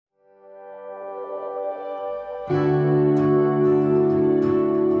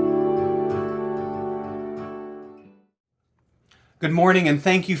Good morning, and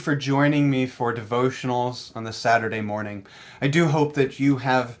thank you for joining me for Devotionals on this Saturday morning. I do hope that you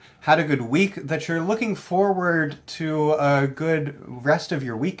have had a good week, that you're looking forward to a good rest of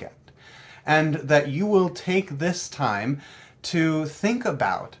your weekend, and that you will take this time to think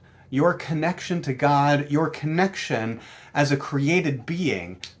about your connection to God, your connection as a created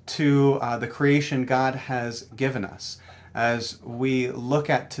being to the creation God has given us, as we look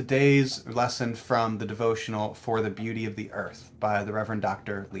at today's lesson from the devotional For the Beauty of the Earth by the Reverend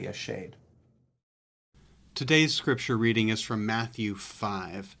Dr. Leah Schade. Today's scripture reading is from Matthew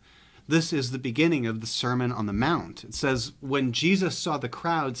 5. This is the beginning of the Sermon on the Mount. It says, "When Jesus saw the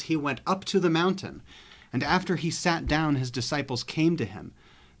crowds, he went up to the mountain, and after he sat down, his disciples came to him.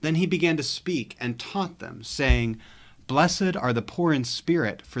 Then he began to speak and taught them, saying, 'Blessed are the poor in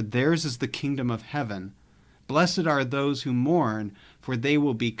spirit, for theirs is the kingdom of heaven. Blessed are those who mourn, for they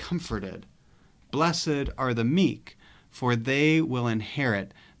will be comforted. Blessed are the meek, for they will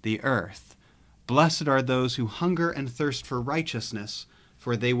inherit the earth. Blessed are those who hunger and thirst for righteousness,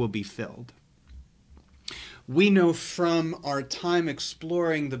 for they will be filled.'" We know from our time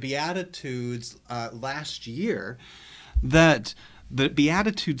exploring the Beatitudes last year that the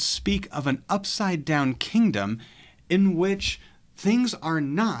Beatitudes speak of an upside-down kingdom in which things are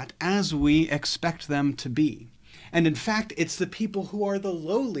not as we expect them to be. And in fact, it's the people who are the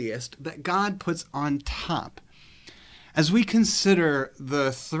lowliest that God puts on top. As we consider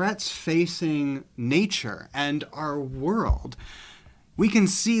the threats facing nature and our world, we can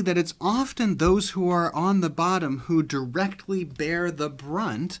see that it's often those who are on the bottom who directly bear the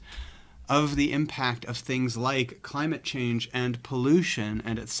brunt of the impact of things like climate change and pollution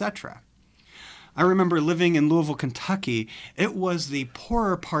and etc. I remember living in Louisville, Kentucky. It was the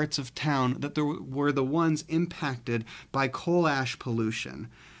poorer parts of town that were the ones impacted by coal ash pollution.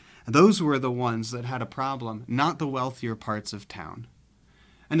 Those were the ones that had a problem, not the wealthier parts of town.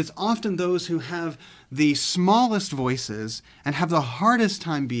 And it's often those who have the smallest voices and have the hardest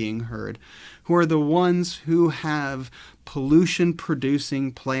time being heard who are the ones who have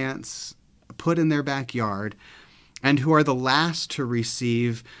pollution-producing plants put in their backyard and who are the last to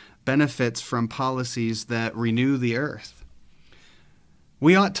receive benefits from policies that renew the earth.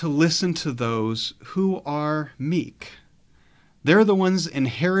 We ought to listen to those who are meek. They're the ones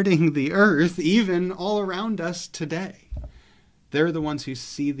inheriting the earth, even all around us today. They're the ones who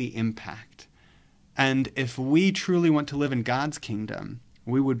see the impact. And if we truly want to live in God's kingdom,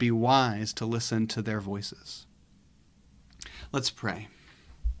 we would be wise to listen to their voices. Let's pray.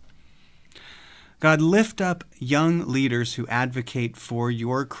 God, lift up young leaders who advocate for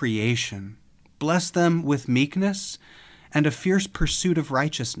your creation. Bless them with meekness and a fierce pursuit of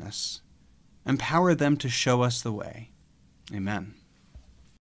righteousness. Empower them to show us the way. Amen.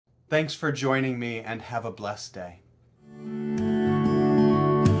 Thanks for joining me, and have a blessed day.